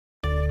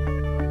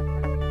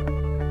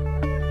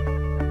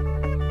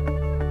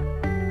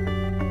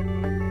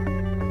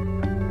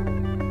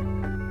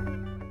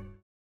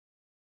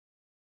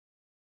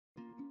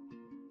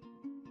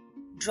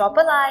Drop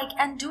a like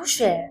and do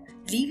share.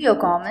 Leave your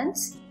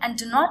comments and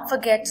do not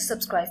forget to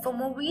subscribe for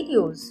more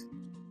videos.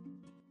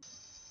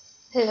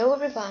 Hello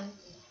everyone,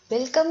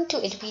 welcome to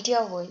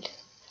Edupedia World.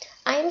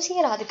 I am C.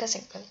 Radhika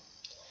Singhal.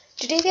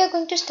 Today we are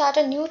going to start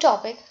a new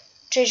topic,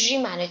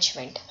 Treasury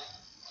Management.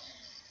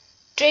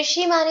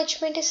 Treasury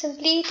Management is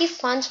simply the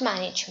funds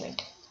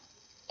management.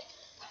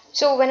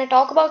 So when I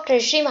talk about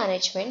Treasury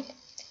Management,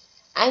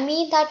 I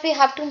mean that we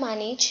have to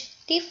manage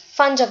the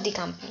funds of the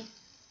company.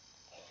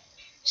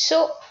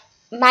 So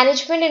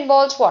management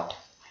involves what?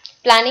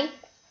 Planning,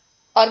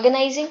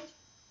 organizing,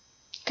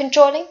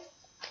 controlling.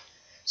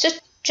 So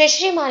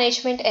Treasury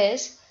Management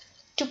is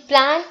to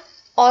plan,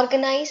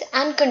 organize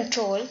and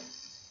control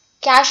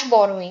cash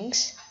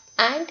borrowings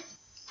and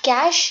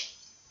cash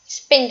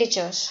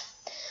expenditures.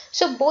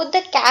 So both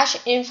the cash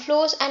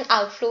inflows and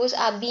outflows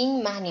are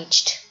being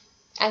managed,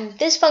 and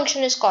this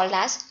function is called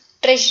as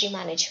treasury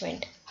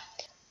management.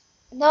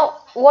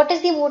 Now, what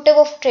is the motive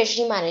of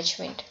treasury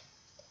management?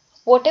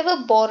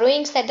 Whatever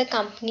borrowings that the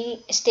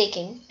company is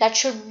taking, that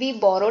should be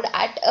borrowed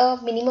at a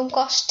minimum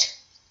cost,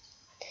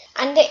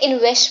 and the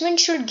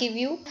investment should give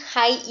you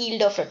high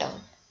yield of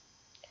return.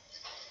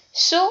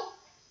 So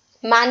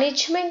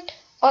management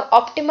or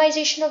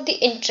optimization of the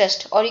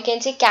interest, or you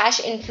can say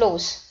cash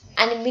inflows,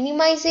 and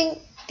minimizing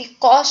the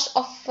cost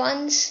of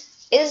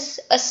funds is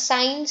a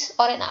science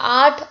or an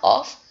art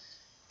of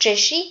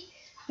treasury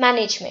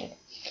management.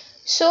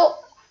 So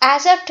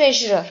as a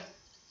treasurer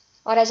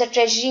or as a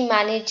treasury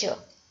manager,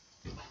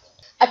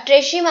 a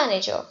treasury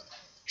manager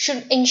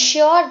should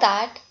ensure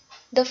that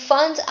the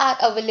funds are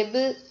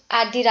available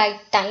at the right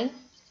time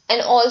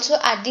and also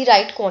at the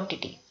right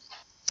quantity.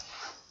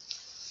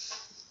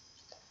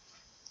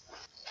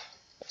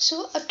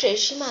 So a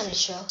treasury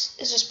manager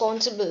is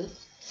responsible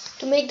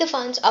to make the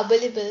funds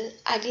available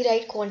at the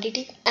right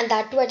quantity, and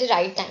that too at the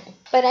right time.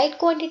 By right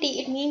quantity,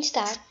 it means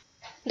that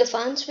the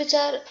funds which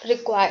are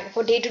required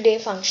for day-to-day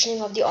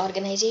functioning of the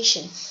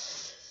organization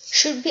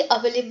should be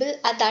available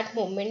at that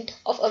moment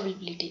of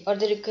availability, or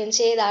you can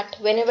say that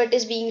whenever it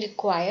is being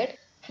required,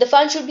 the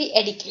fund should be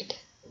adequate.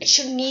 It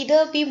should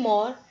neither be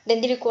more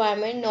than the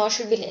requirement nor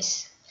should be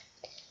less.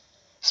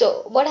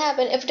 So what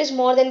happens if it is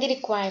more than the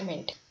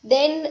requirement?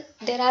 Then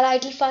there are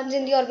idle funds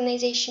in the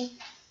organization,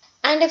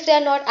 and if they are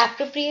not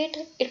appropriate,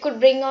 it could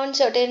bring on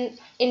certain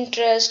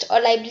interest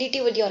or liability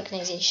with the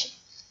organization.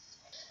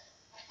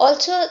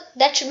 Also,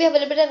 that should be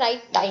available at the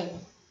right time,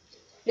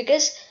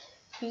 because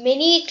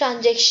many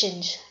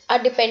transactions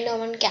are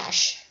dependent on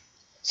cash.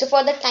 So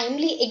for the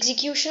timely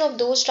execution of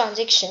those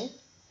transactions,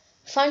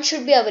 funds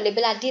should be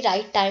available at the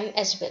right time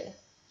as well.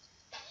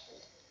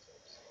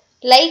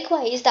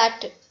 Likewise,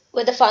 that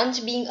with the funds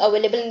being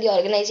available in the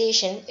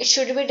organization, it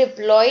should be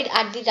deployed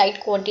at the right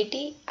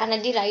quantity and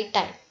at the right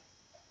time.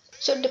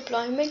 So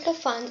deployment of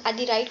funds at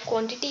the right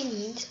quantity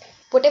means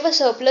whatever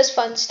surplus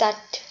funds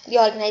that the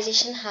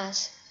organization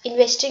has,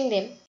 investing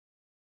them,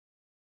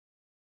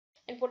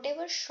 and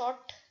whatever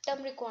short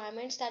term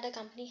requirements that a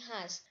company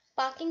has,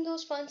 parking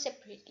those funds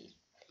separately.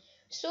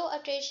 So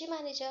a treasury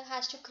manager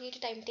has to create a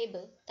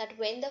timetable that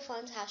when the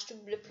funds has to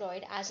be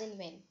deployed as and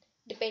when,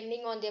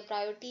 depending on their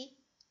priority,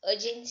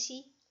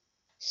 urgency.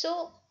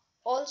 So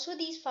also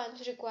these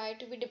funds require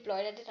to be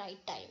deployed at the right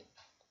time.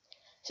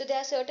 So there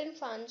are certain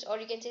funds, or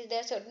you can say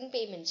there are certain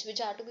payments which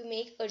are to be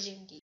made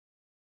urgently.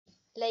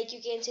 Like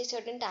you can say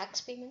certain tax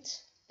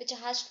payments which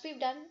has to be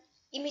done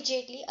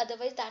immediately,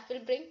 otherwise that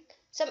will bring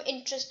some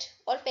interest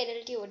or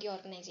penalty over the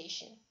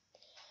organization.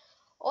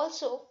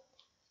 Also,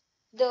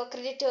 the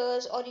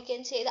creditors, or you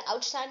can say the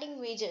outstanding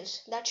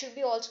wages, that should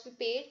be also be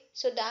paid,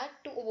 so that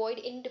to avoid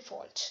any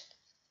defaults.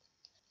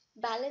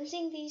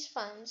 Balancing these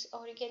funds,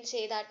 or you can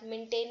say that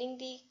maintaining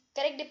the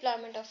correct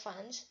deployment of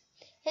funds,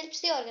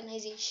 helps the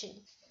organization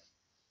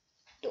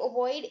to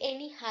avoid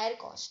any higher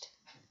cost,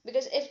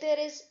 because if there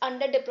is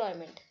under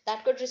deployment,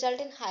 that could result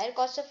in higher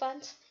cost of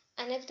funds,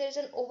 and if there is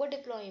an over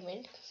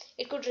deployment,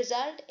 it could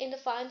result in the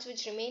funds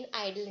which remain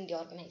idle in the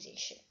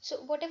organization. So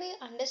whatever you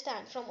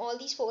understand from all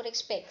these four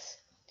aspects,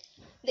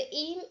 the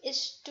aim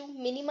is to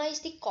minimize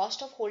the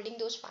cost of holding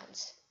those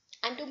funds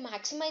and to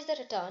maximize the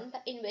return by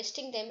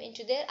investing them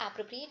into their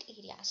appropriate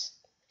areas.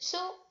 So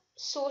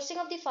sourcing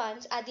of the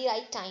funds at the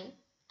right time,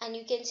 and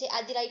you can say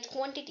at the right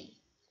quantity,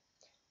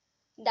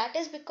 that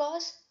is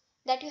because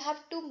that you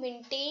have to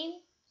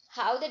maintain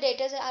how the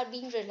debtors are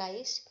being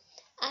realized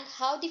and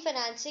how the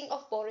financing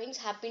of borrowings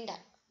have been done.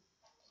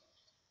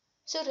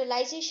 So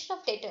realization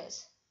of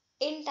debtors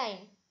in time,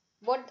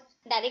 what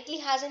directly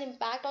has an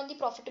impact on the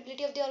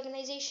profitability of the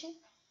organization.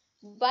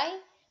 Why?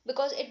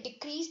 Because it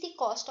decreases the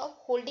cost of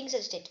holding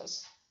such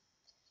debtors.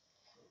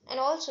 And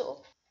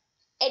also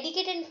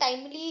adequate and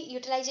timely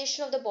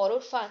utilization of the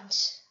borrowed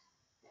funds,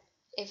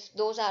 if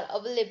those are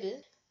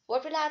available,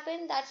 what will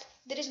happen that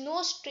there is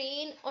no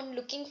strain on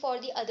looking for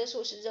the other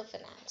sources of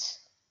finance.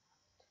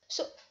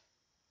 So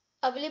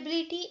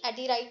availability at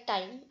the right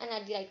time and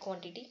at the right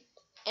quantity,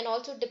 and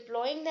also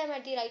deploying them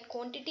at the right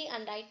quantity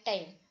and right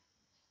time,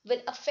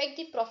 will affect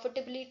the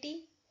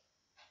profitability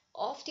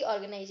of the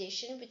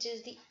organization, which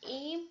is the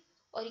aim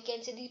or you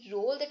can say the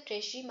role that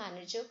treasury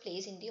manager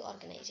plays in the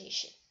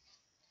organization.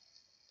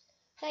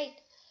 Right.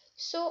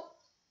 So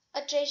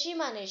a treasury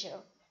manager,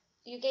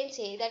 you can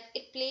say that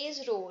it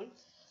plays role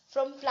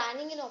from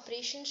planning and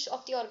operations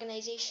of the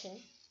organization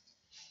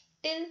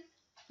till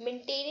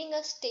maintaining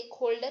a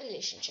stakeholder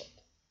relationship.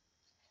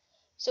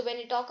 So when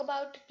we talk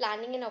about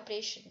planning and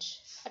operations,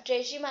 a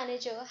treasury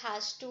manager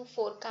has to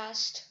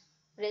forecast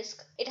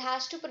risk. It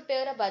has to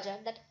prepare a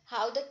budget that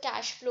how the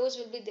cash flows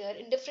will be there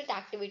in different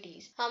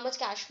activities, how much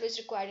cash flow is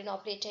required in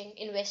operating,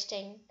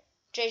 investing,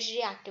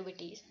 treasury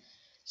activities.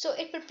 So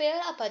it prepare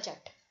a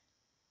budget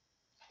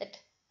that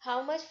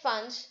how much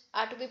funds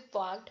are to be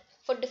parked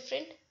for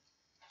different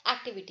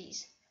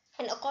activities,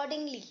 and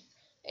accordingly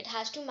it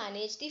has to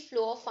manage the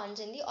flow of funds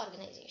in the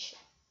organization.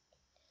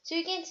 So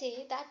you can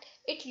say that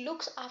it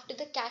looks after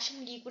the cash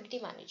and liquidity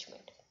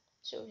management.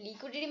 So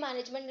liquidity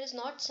management is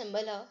not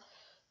similar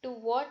to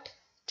what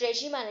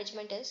treasury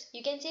management is.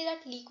 You can say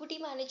that liquidity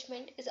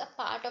management is a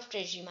part of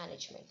treasury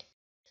management.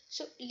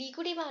 So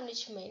liquidity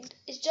management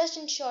is just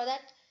ensure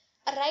that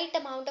a right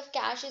amount of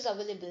cash is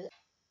available.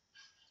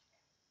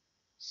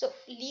 So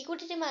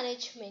liquidity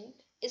management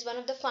is one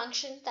of the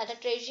functions that a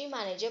treasury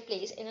manager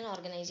plays in an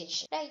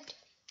organization, right?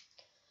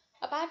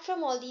 Apart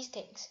from all these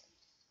things,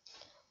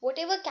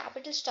 whatever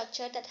capital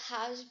structure that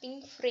has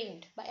been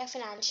framed by a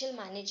financial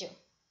manager,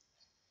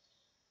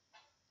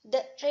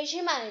 the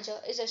treasury manager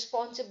is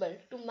responsible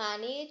to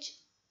manage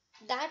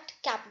that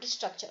capital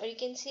structure, or you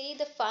can say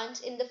the funds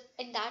in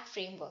that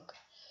framework.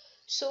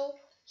 So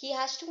he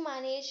has to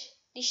manage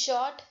the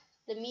short,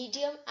 the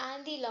medium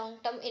and the long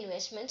term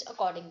investments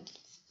accordingly.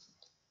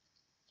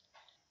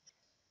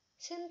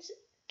 Since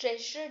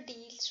treasurer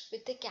deals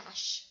with the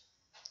cash,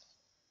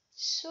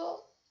 so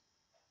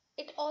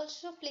it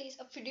also plays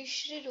a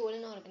fiduciary role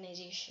in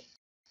organization.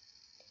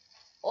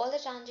 All the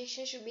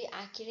transactions should be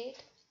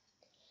accurate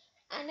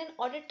and an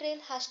audit trail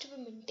has to be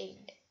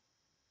maintained.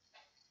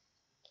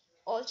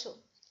 Also,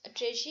 a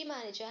treasury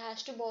manager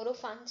has to borrow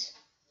funds,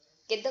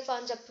 get the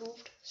funds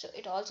approved, so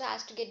it also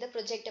has to get the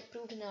project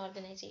approved in an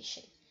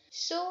organization.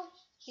 So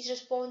he's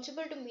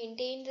responsible to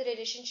maintain the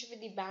relationship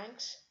with the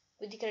banks,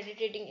 with the credit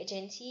rating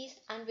agencies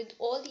and with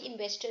all the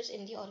investors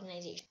in the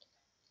organization.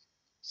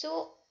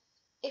 So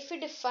if we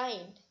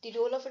define the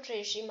role of a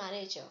treasury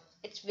manager,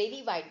 it's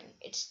very wide.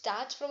 It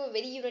starts from a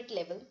very unit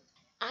level,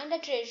 and a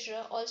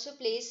treasurer also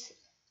plays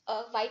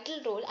a vital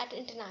role at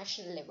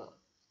international level.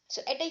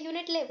 So at a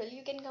unit level,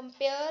 you can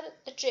compare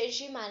the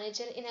treasury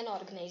manager in an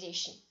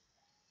organization.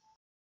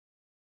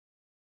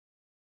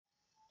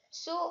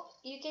 So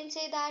you can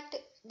say that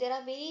there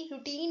are very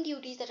routine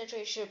duties that a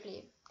treasurer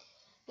play,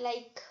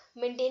 like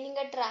maintaining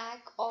a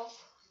track of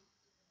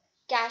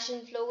cash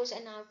inflows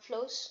and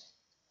outflows,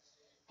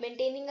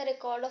 maintaining a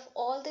record of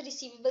all the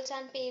receivables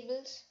and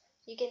payables,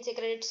 you can say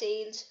credit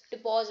sales,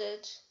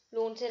 deposits,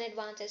 loans and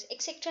advances,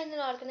 etc. in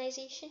an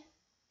organization,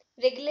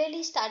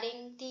 regularly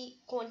studying the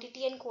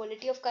quantity and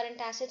quality of current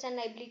assets and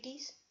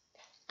liabilities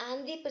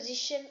and the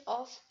position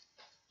of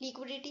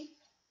liquidity,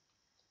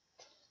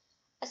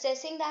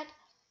 assessing that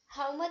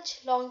how much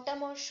long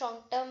term or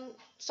short term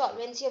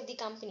solvency of the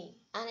company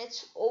and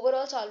its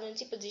overall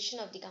solvency position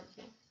of the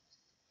company.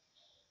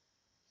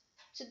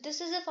 So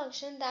this is a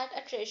function that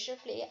a treasurer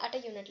play at a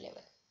unit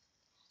level.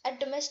 At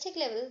domestic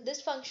level,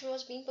 this function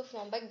was being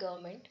performed by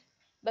government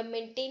by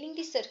maintaining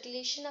the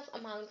circulation of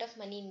amount of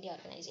money in the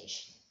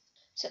organization.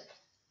 So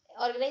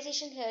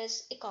organization here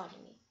is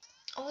economy.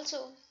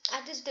 Also,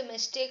 at this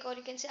domestic, or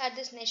you can say at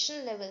this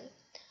national level,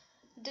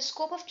 the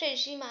scope of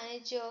treasury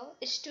manager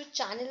is to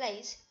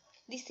channelize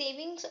the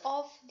savings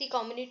of the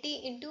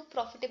community into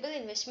profitable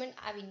investment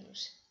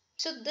avenues.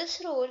 So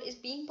this role is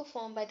being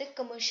performed by the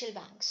commercial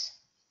banks.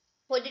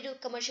 What do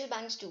commercial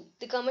banks do?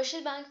 The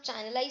commercial banks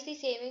channelize the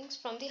savings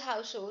from the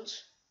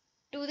households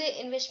to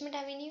the investment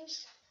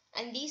avenues,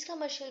 and these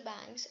commercial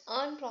banks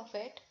earn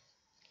profit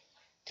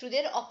through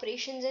their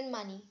operations and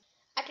money.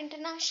 At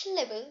international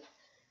level,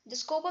 the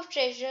scope of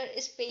treasurer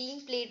is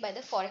being played by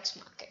the forex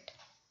market.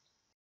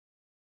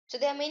 So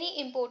there are many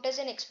importers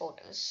and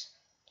exporters,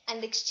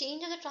 and the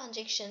exchange of the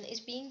transaction is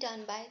being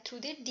done by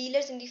through the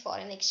dealers in the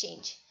foreign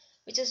exchange,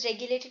 which is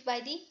regulated by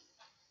the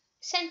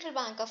central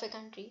bank of a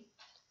country.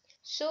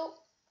 So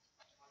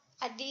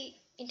at the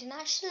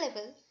international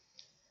level,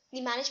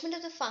 the management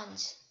of the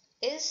funds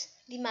is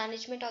the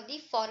management of the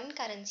foreign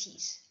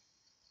currencies.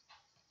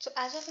 So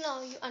as of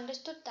now, you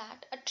understood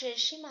that a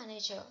treasury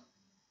manager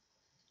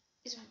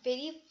is a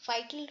very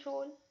vital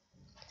role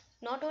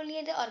not only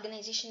at the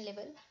organization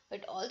level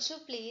but also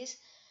plays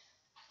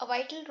a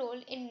vital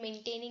role in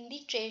maintaining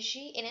the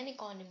treasury in an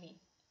economy,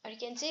 or you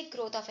can say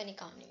growth of an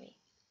economy.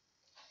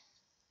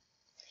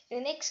 In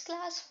the next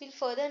class, we'll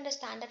further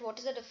understand that what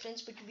is the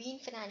difference between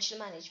financial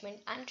management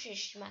and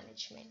treasury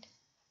management.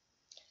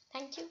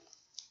 Thank you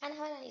and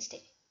have a nice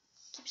day.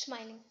 Keep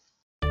smiling.